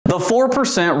The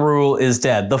 4% rule is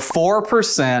dead. The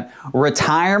 4%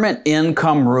 retirement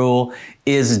income rule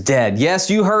is dead. Yes,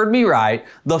 you heard me right.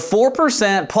 The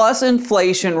 4% plus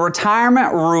inflation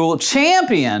retirement rule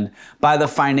championed by the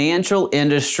financial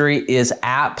industry is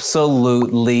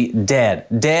absolutely dead.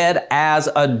 Dead as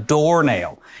a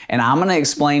doornail. And I'm going to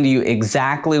explain to you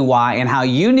exactly why and how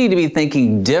you need to be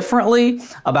thinking differently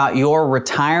about your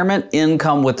retirement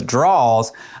income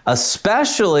withdrawals,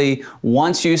 especially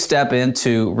once you step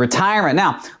into retirement.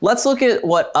 Now, let's look at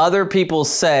what other people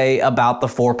say about the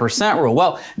 4% rule.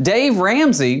 Well, Dave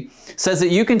Ramsey says that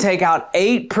you can take out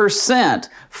 8%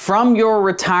 from your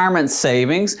retirement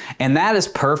savings, and that is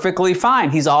perfectly fine.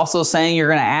 He's also saying you're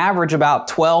going to average about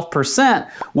 12%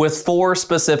 with 4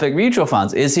 specific mutual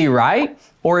funds. Is he right?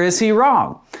 Or is he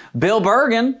wrong? Bill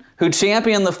Bergen, who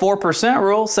championed the 4%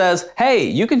 rule, says, hey,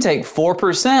 you can take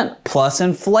 4% plus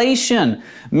inflation,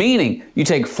 meaning you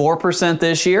take 4%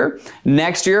 this year.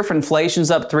 Next year, if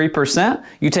inflation's up 3%,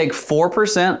 you take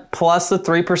 4% plus the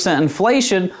 3%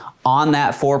 inflation on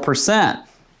that 4%.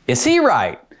 Is he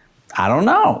right? I don't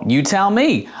know. You tell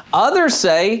me. Others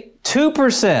say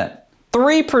 2%,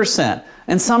 3%.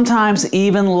 And sometimes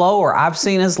even lower. I've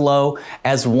seen as low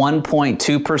as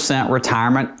 1.2%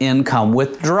 retirement income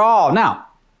withdrawal. Now,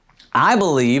 I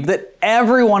believe that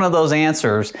every one of those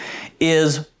answers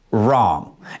is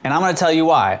wrong. And I'm going to tell you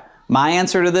why. My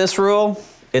answer to this rule,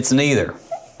 it's neither.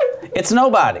 It's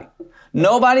nobody.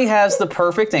 Nobody has the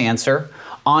perfect answer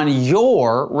on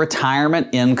your retirement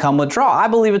income withdrawal. I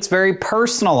believe it's very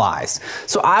personalized.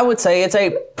 So I would say it's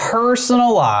a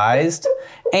personalized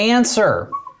answer.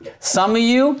 Some of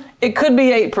you, it could be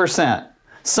 8%.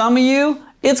 Some of you,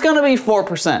 it's going to be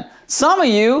 4%. Some of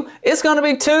you, it's going to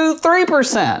be 2,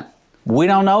 3%. We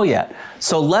don't know yet.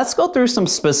 So let's go through some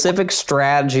specific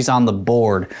strategies on the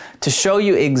board to show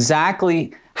you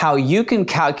exactly how you can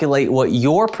calculate what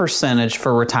your percentage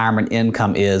for retirement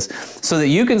income is so that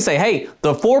you can say, hey,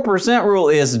 the 4% rule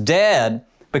is dead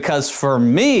because for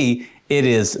me, it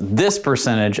is this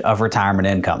percentage of retirement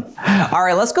income. All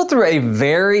right, let's go through a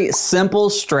very simple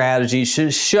strategy to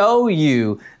show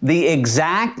you the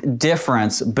exact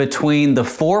difference between the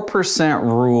 4%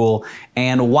 rule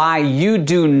and why you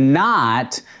do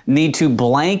not need to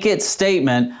blanket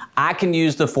statement, I can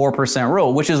use the 4%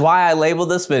 rule, which is why I labeled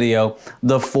this video,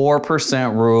 the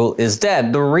 4% rule is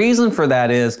dead. The reason for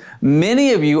that is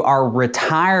many of you are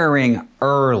retiring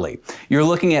early. You're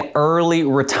looking at early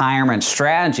retirement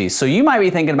strategies. So you might be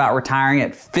thinking about retiring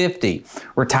at 50,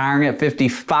 retiring at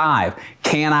 55.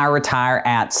 Can I retire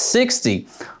at 60?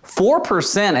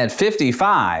 4% at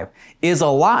 55 is a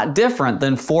lot different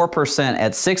than 4%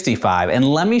 at 65. And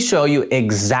let me show you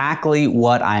exactly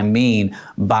what I mean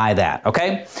by that,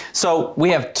 okay? So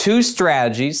we have 2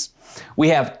 strategies. We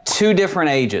have 2 different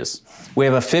ages. We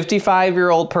have a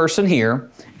 55-year-old person here,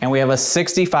 and we have a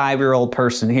 65-year-old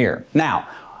person here. Now,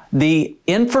 the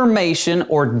information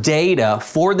or data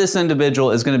for this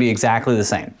individual is going to be exactly the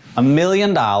same. $1 million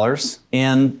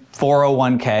in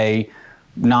 401k,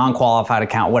 non-qualified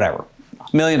account, whatever.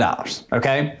 $1 million,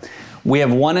 okay? We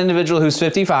have one individual who's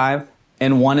 55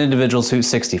 and one individual who's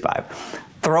 65.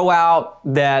 Throw out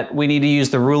that we need to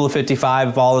use the rule of 55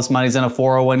 if all this money's in a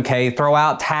 401k. Throw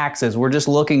out taxes. We're just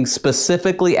looking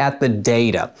specifically at the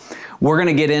data. We're going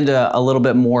to get into a little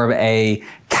bit more of a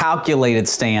calculated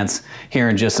stance here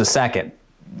in just a second.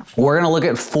 We're going to look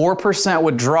at 4%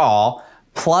 withdrawal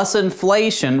plus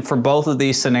inflation for both of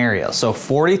these scenarios. So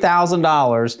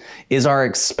 $40,000 is our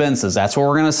expenses. That's where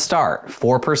we're going to start,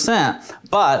 4%,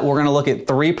 but we're going to look at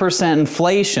 3%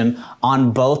 inflation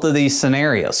on both of these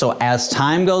scenarios. So as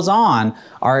time goes on,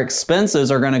 our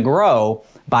expenses are going to grow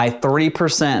by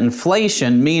 3%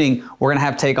 inflation, meaning we're going to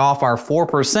have to take off our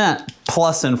 4%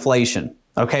 plus inflation.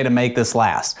 Okay, to make this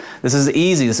last. This is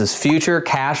easy. This is future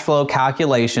cash flow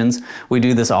calculations. We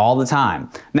do this all the time.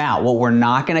 Now, what we're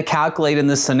not going to calculate in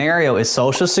this scenario is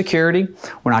Social Security.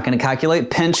 We're not going to calculate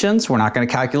pensions. We're not going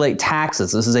to calculate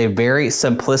taxes. This is a very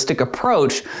simplistic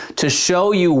approach to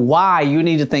show you why you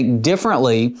need to think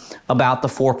differently about the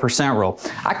 4% rule.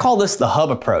 I call this the hub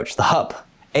approach, the hub.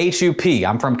 H-U-P.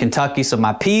 I'm from Kentucky, so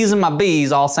my P's and my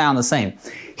B's all sound the same.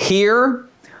 Hear,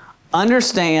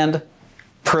 understand,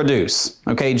 produce.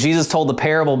 Okay, Jesus told the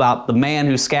parable about the man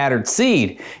who scattered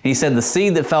seed. And he said the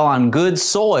seed that fell on good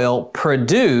soil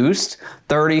produced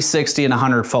 30, 60, and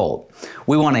 100-fold.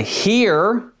 We want to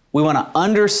hear, we want to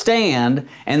understand,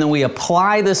 and then we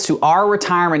apply this to our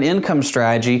retirement income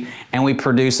strategy and we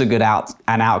produce a good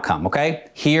outcome. Okay,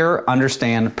 hear,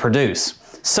 understand, produce.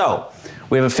 So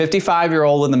we have a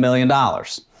 55-year-old with $1 million.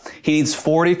 He needs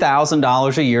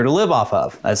 $40,000 a year to live off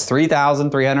of. That's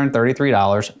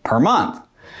 $3,333 per month.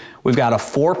 We've got a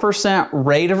 4%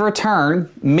 rate of return,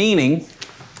 meaning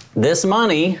this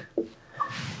money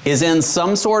is in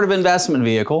some sort of investment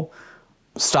vehicle,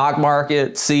 stock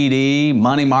market, CD,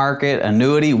 money market,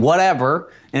 annuity,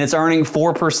 whatever, and it's earning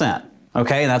 4%.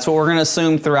 Okay, and that's what we're going to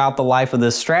assume throughout the life of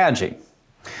this strategy.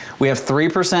 We have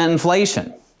 3%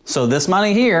 inflation. So this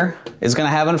money here is going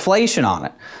to have inflation on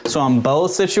it. So in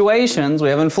both situations, we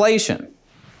have inflation.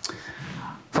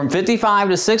 From 55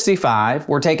 to 65,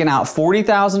 we're taking out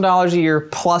 $40,000 a year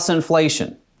plus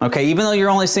inflation. Okay, even though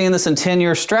you're only seeing this in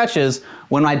 10-year stretches,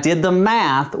 when I did the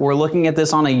math, we're looking at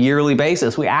this on a yearly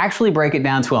basis. We actually break it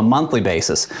down to a monthly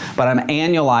basis, but I'm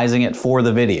annualizing it for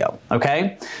the video,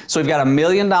 okay? So we've got $1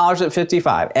 million at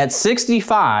 55. At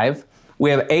 65,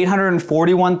 we have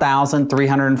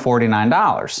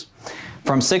 $841,349.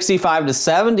 From 65 to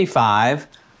 75,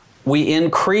 we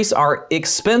increase our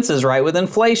expenses, right, with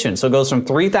inflation. So it goes from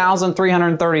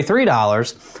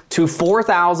 $3,333 to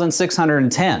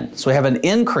 $4,610. So we have an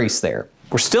increase there.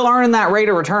 We're still earning that rate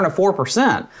of return of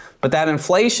 4%, but that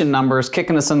inflation number is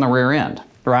kicking us in the rear end,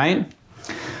 right?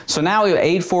 So now we have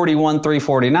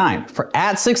 $841,349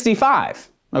 at 65,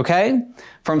 okay?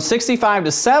 From 65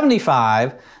 to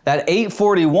 75, that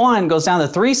 $841 goes down to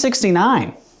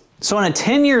 $369. So in a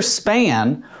 10-year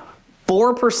span,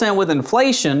 4% with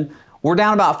inflation, we're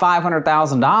down about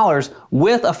 $500,000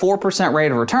 with a 4%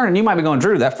 rate of return. And you might be going,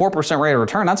 Drew, that 4% rate of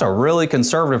return, that's a really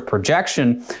conservative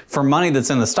projection for money that's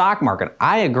in the stock market.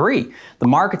 I agree. The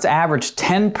market's averaged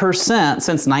 10%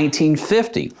 since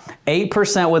 1950,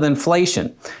 8% with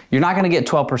inflation. You're not going to get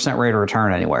 12% rate of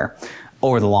return anywhere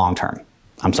over the long term.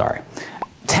 I'm sorry.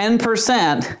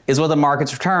 10% is what the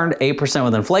market's returned, 8%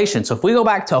 with inflation. So if we go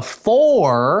back to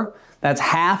 4, that's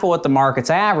half of what the market's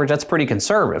average. That's pretty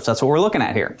conservative. So that's what we're looking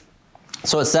at here.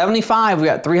 So at 75, we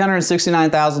got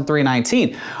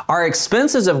 $369,319. Our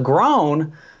expenses have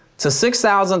grown to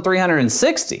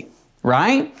 $6,360,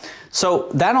 right? So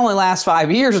that only lasts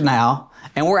 5 years now,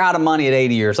 and we're out of money at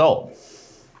 80 years old.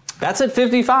 That's at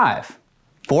 55,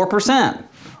 4%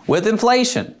 with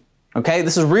inflation. Okay,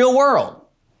 this is real world.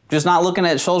 Just not looking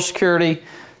at Social Security,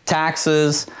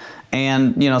 taxes,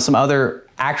 and some other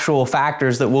actual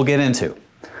factors that we'll get into.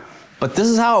 But this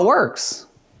is how it works.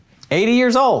 80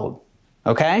 years old,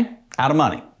 okay? Out of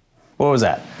money. What was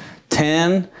that?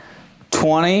 10,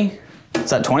 20, is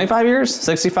that 25 years?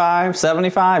 65,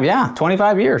 75? Yeah,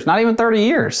 25 years, not even 30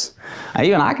 years.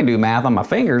 Even I can do math on my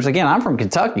fingers. Again, I'm from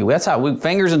Kentucky. That's how we,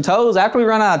 fingers and toes. After we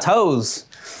run out of toes,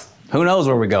 who knows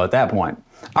where we go at that point.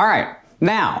 All right,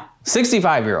 now,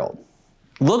 65-year-old.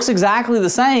 Looks exactly the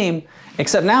same,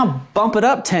 except now bump it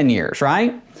up 10 years,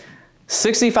 right?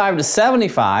 65 to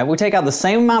 75, we take out the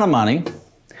same amount of money.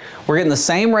 We're getting the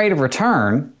same rate of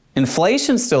return.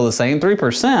 Inflation's still the same,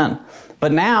 3%.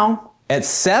 But now, at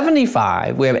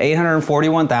 75, we have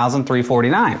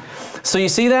 $841,349. So you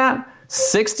see that?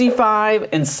 65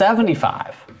 and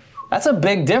 75. That's a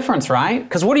big difference, right?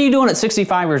 Because what are you doing at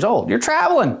 65 years old? You're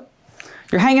traveling.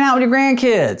 You're hanging out with your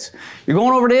grandkids. You're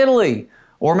going over to Italy.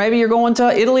 Or maybe you're going to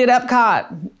Italy at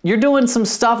Epcot. You're doing some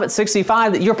stuff at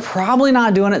 65 that you're probably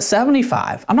not doing at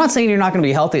 75. I'm not saying you're not going to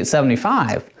be healthy at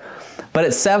 75, but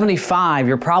at 75,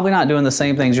 you're probably not doing the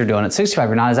same things you're doing at 65.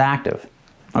 You're not as active.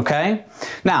 Okay?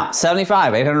 Now,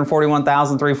 75,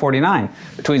 $841,349.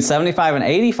 Between 75 and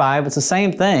 85, it's the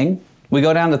same thing. We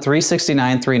go down to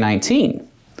 $369,319.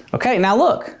 Okay, now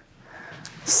look.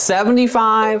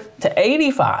 75 to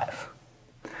 85.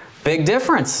 Big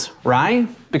difference, right?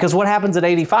 Because what happens at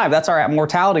 85? That's our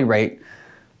mortality rate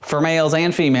for males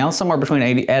and females, somewhere between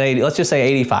 80, let's just say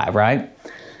 85, right?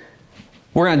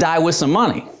 We're gonna die with some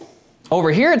money.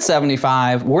 Over here at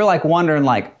 75, we're like wondering,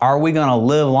 like, are we gonna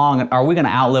live long? Are we gonna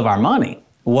outlive our money?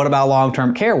 What about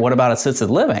long-term care? What about assisted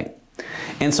living?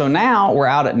 And so now we're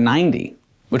out at 90,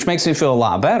 which makes me feel a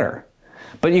lot better.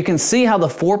 But you can see how the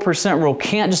 4% rule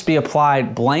can't just be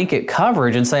applied blanket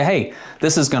coverage and say, hey,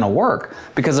 this is going to work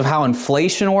because of how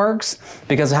inflation works,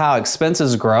 because of how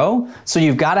expenses grow. So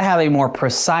you've got to have a more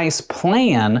precise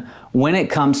plan when it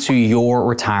comes to your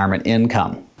retirement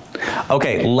income.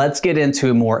 Okay, let's get into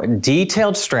a more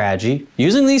detailed strategy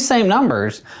using these same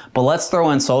numbers, but let's throw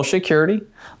in Social Security.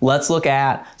 Let's look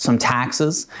at some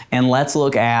taxes, and let's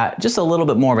look at just a little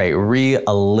bit more of a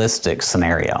realistic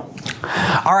scenario.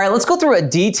 All right, let's go through a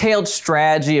detailed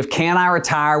strategy of can I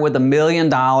retire with $1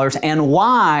 million and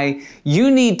why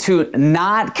you need to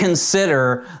not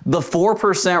consider the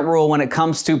 4% rule when it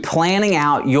comes to planning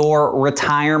out your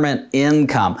retirement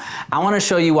income. I want to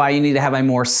show you why you need to have a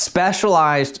more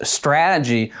specialized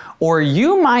strategy, or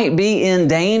you might be in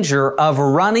danger of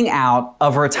running out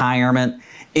of retirement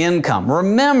income.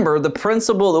 Remember, the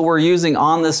principle that we're using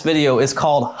on this video is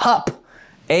called HUP,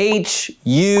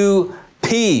 H-U-P.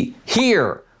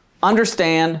 Hear,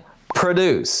 understand,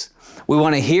 produce. We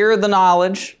want to hear the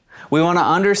knowledge, we want to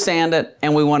understand it,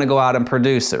 and we want to go out and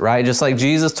produce it, right? Just like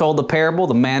Jesus told the parable,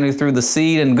 the man who threw the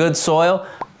seed in good soil,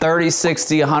 30,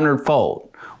 60, 100-fold.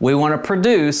 We want to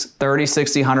produce 30,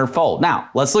 60, 100-fold. Now,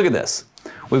 let's look at this.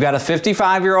 We've got a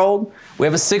 55-year-old, we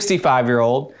have a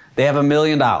 65-year-old, they have $1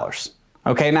 million.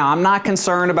 Okay, now I'm not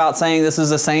concerned about saying this is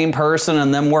the same person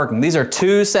and them working. These are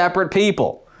two separate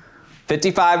people,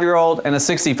 55-year-old and a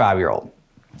 65-year-old.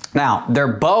 Now, they're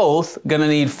both going to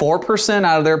need 4%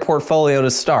 out of their portfolio to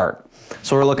start.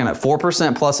 So we're looking at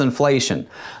 4% plus inflation.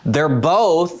 They're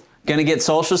both going to get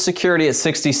Social Security at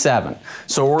 67.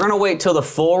 So we're going to wait till the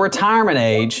full retirement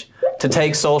age to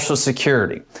take Social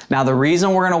Security. Now, the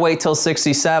reason we're going to wait till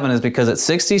 67 is because at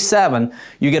 67,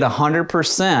 you get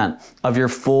 100% of your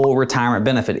full retirement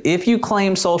benefit. If you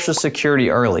claim Social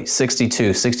Security early,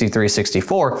 62, 63,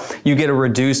 64, you get a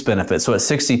reduced benefit. So at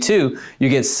 62, you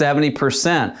get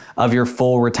 70% of your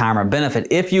full retirement benefit.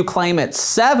 If you claim at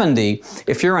 70,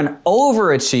 if you're an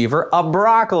overachiever, a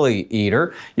broccoli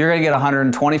eater, you're going to get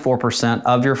 124%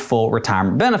 of your full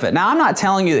retirement benefit. Now, I'm not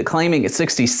telling you that claiming at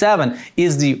 67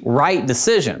 is the right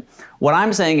decision. What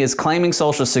I'm saying is claiming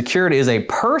Social Security is a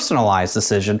personalized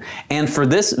decision, and for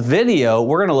this video,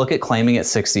 we're going to look at claiming at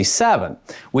 67.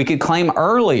 We could claim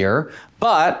earlier,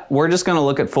 but we're just going to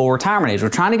look at full retirement age. We're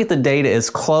trying to get the data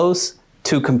as close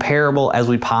to comparable as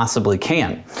we possibly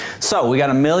can. So we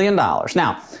got $1 million.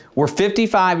 Now, we're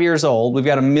 55 years old, we've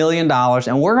got $1 million,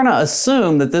 and we're going to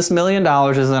assume that this $1 million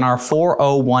is in our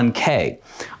 401k,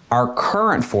 our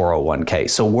current 401k.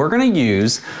 So we're going to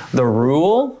use the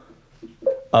rule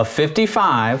of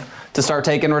 55 to start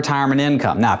taking retirement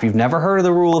income. Now, if you've never heard of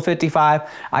the rule of 55,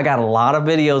 I got a lot of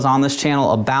videos on this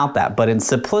channel about that. But in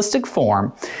simplistic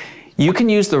form, you can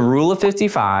use the rule of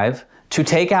 55 to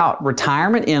take out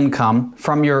retirement income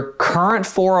from your current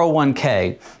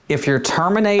 401k if you're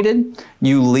terminated,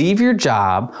 you leave your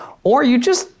job, or you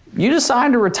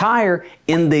decide to retire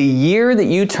in the year that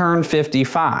you turn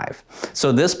 55.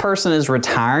 So this person is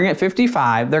retiring at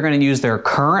 55. They're going to use their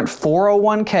current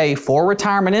 401k for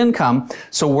retirement income,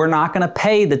 so we're not going to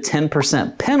pay the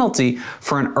 10% penalty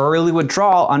for an early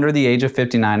withdrawal under the age of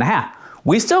 59 and a half.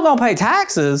 We still going to pay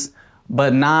taxes,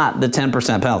 but not the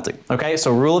 10% penalty. Okay,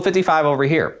 so rule of 55 over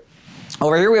here.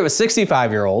 Over here we have a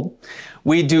 65-year-old.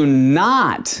 We do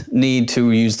not need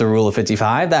to use the rule of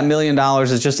 55. That $1 million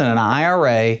is just in an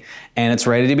IRA and it's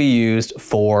ready to be used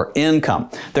for income.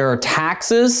 There are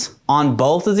taxes on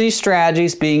both of these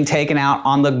strategies being taken out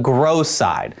on the gross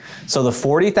side. So the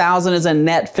 $40,000 is a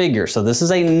net figure. So this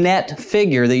is a net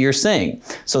figure that you're seeing.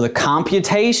 So the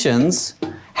computations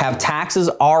have taxes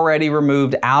already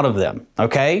removed out of them,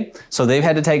 okay? So they've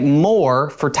had to take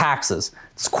more for taxes.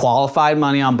 It's qualified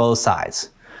money on both sides.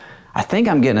 I think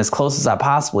I'm getting as close as I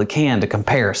possibly can to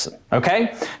comparison,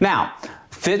 okay? Now,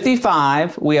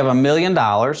 55, we have $1 million.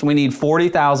 We need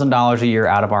 $40,000 a year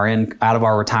out of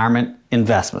our retirement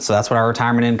investment. So that's what our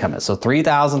retirement income is. So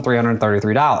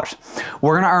 $3,333.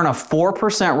 We're going to earn a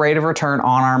 4% rate of return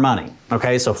on our money.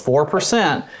 Okay, so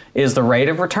 4% is the rate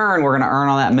of return we're going to earn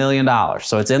on that $1 million.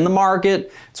 So it's in the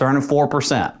market, it's earning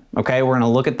 4%. Okay, we're going to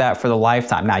look at that for the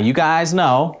lifetime. Now, you guys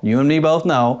know, you and me both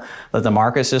know, that the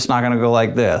market's just not going to go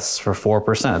like this for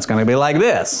 4%. It's going to be like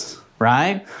this,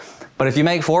 right? But if you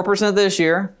make 4% this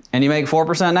year and you make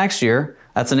 4% next year,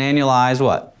 that's an annualized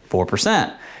what?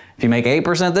 4%. If you make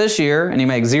 8% this year and you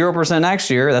make 0% next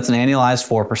year, that's an annualized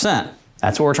 4%.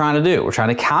 That's what we're trying to do. We're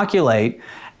trying to calculate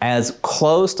as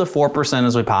close to 4%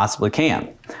 as we possibly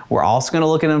can. We're also going to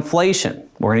look at inflation.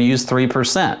 We're going to use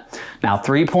 3%. Now,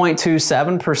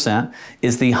 3.27%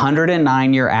 is the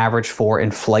 109-year average for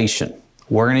inflation.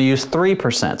 We're going to use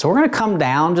 3%. So we're going to come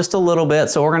down just a little bit.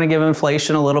 So we're going to give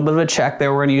inflation a little bit of a check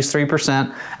there. We're going to use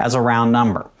 3% as a round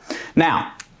number.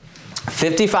 Now,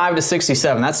 55 to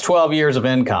 67, that's 12 years of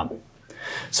income.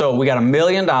 So we got $1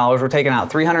 million, we're taking out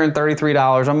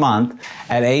 $333 a month.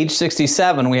 At age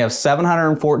 67, we have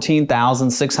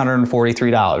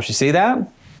 $714,643. You see that? $1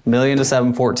 million to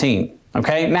 714.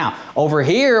 Okay, now over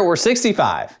here, we're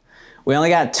 65. We only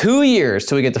got 2 years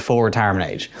till we get to full retirement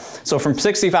age. So from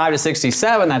 65 to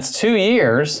 67, that's 2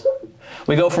 years.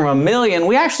 We go from $1 million,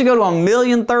 we actually go to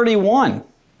 $1,031,000.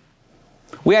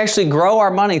 We actually grow our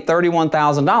money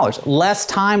 $31,000. Less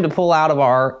time to pull out of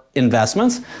our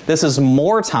investments. This is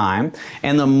more time,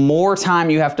 and the more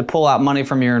time you have to pull out money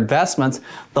from your investments,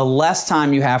 the less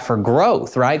time you have for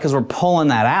growth, right? Because we're pulling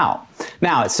that out.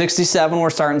 Now, at 67, we're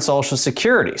starting Social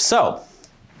Security. So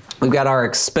we've got our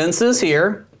expenses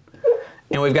here,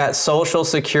 and we've got Social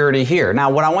Security here.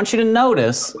 Now, what I want you to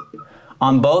notice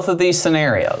on both of these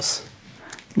scenarios,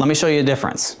 Let me show you a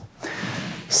difference.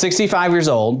 65 years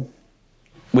old,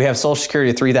 we have Social Security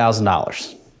of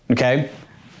 $3,000, okay?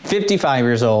 55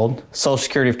 years old, Social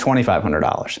Security of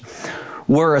 $2,500.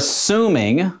 We're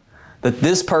assuming that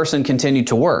this person continued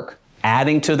to work,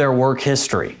 adding to their work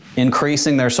history,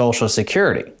 increasing their Social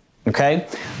Security, okay?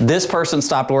 This person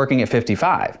stopped working at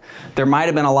 55. There might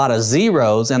have been a lot of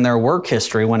zeros in their work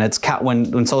history when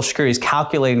Social Security is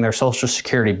calculating their Social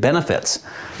Security benefits.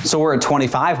 So we're at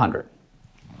 $2,500.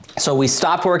 So we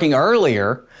stopped working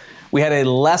earlier, we had a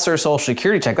lesser Social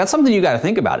Security check. That's something you got to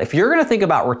think about. If you're going to think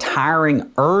about retiring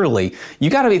early, you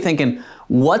got to be thinking,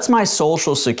 what's my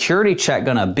Social Security check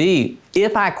going to be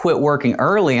if I quit working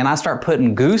early and I start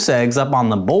putting goose eggs up on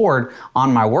the board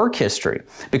on my work history?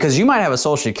 Because you might have a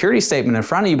Social Security statement in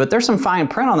front of you, but there's some fine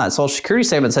print on that Social Security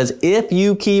statement that says, if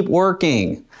you keep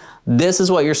working, this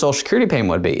is what your Social Security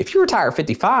payment would be. If you retire at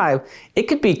 55, it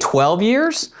could be 12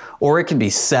 years, or it could be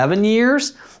 7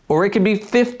 years, or it could be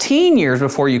 15 years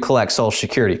before you collect Social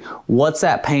Security. What's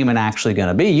that payment actually going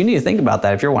to be? You need to think about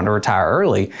that if you're wanting to retire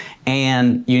early,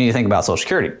 and you need to think about Social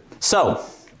Security. So,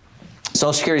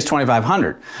 Social Security is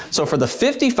 $2,500. So for the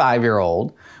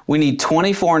 55-year-old, we need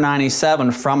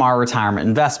 $2,497 from our retirement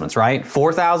investments, right?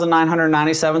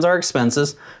 $4,997 is our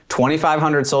expenses,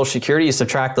 $2,500 Social Security, you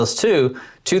subtract those two,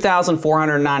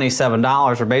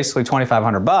 $2,497, or basically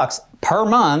 $2,500 per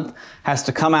month has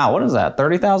to come out. What is that,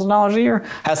 $30,000 a year?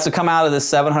 Has to come out of this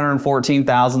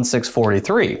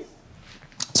 $714,643.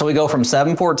 So we go from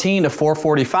 $714 to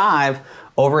 $445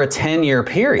 over a 10-year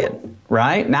period,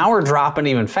 right? Now we're dropping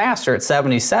even faster at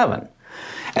 77.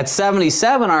 At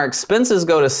 77, our expenses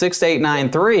go to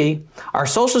 6,893. Our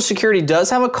Social Security does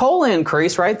have a COLA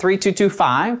increase, right?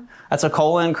 3,225. That's a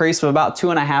COLA increase of about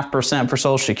 2.5% for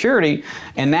Social Security.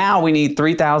 And now we need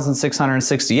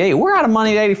 3,668. We're out of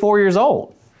money at 84 years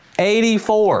old.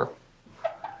 84.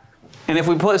 And if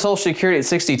we put Social Security at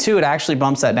 62, it actually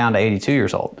bumps that down to 82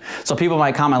 years old. So people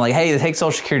might comment like, hey, they take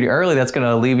Social Security early, that's going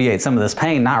to alleviate some of this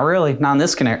pain. Not really, not in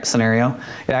this scenario.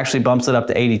 It actually bumps it up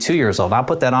to 82 years old. I'll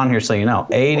put that on here so you know.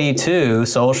 82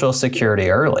 Social Security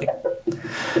early.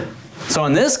 So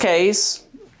in this case,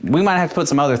 we might have to put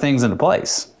some other things into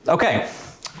place. Okay,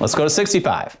 let's go to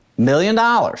 65. $1 million.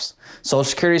 Social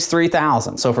Security is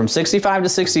 $3,000. So from 65 to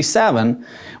 67,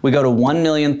 we go to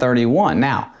 $1,031,000.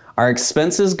 Now, our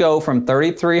expenses go from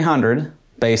 $3,300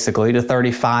 basically to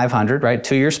 $3,500, right?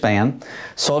 2-year span.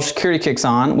 Social Security kicks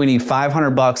on. We need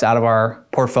 $500 out of our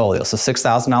portfolio, so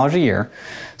 $6,000 a year.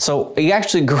 So you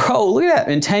actually grow. Look at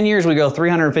that. In 10 years, we go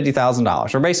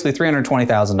 $350,000, or basically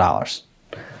 $320,000.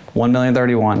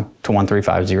 $1,031,000 to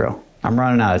 $1,350,000. I'm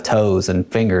running out of toes and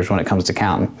fingers when it comes to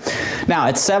counting. Now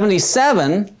at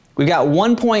 77, we got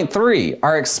 1.3.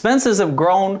 Our expenses have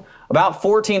grown about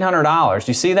 $1,400. Do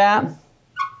you see that?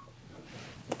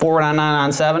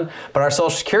 4,997, but our Social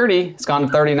Security has gone to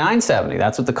 3,970.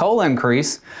 That's with the COLA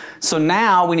increase. So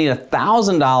now we need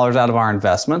 $1,000 out of our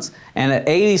investments, and at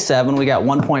 87, we got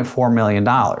 $1.4 million.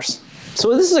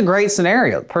 So this is a great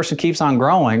scenario. The person keeps on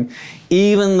growing,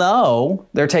 even though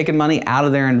they're taking money out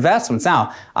of their investments.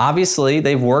 Now, obviously,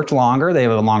 they've worked longer. They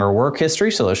have a longer work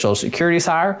history, so their Social Security is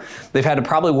higher. They've had to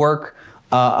probably work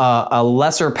a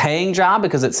lesser paying job,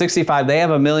 because at 65 they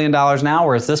have $1 million now,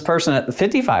 whereas this person at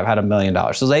 55 had $1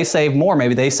 million. So they saved more.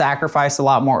 Maybe they sacrificed a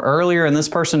lot more earlier and this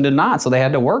person did not, so they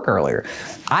had to work earlier.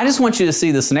 I just want you to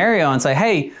see the scenario and say,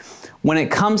 hey, when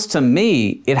it comes to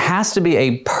me, it has to be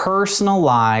a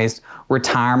personalized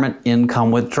retirement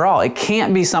income withdrawal. It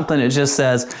can't be something that just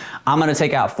says, I'm going to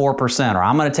take out 4%, or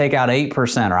I'm going to take out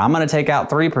 8%, or I'm going to take out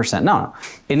 3%. No,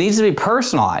 it needs to be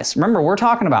personalized. Remember, we're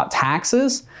talking about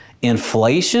taxes,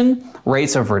 inflation,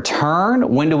 rates of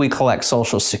return, when do we collect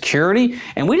Social Security,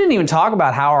 and we didn't even talk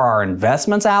about how are our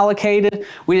investments allocated.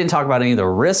 We didn't talk about any of the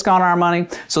risk on our money.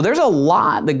 So there's a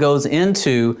lot that goes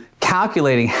into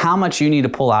calculating how much you need to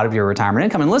pull out of your retirement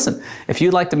income. And listen, if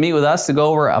you'd like to meet with us to go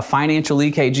over a financial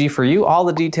EKG for you, all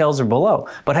the details are below.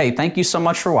 But hey, thank you so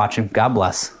much for watching. God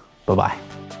bless. Bye-bye.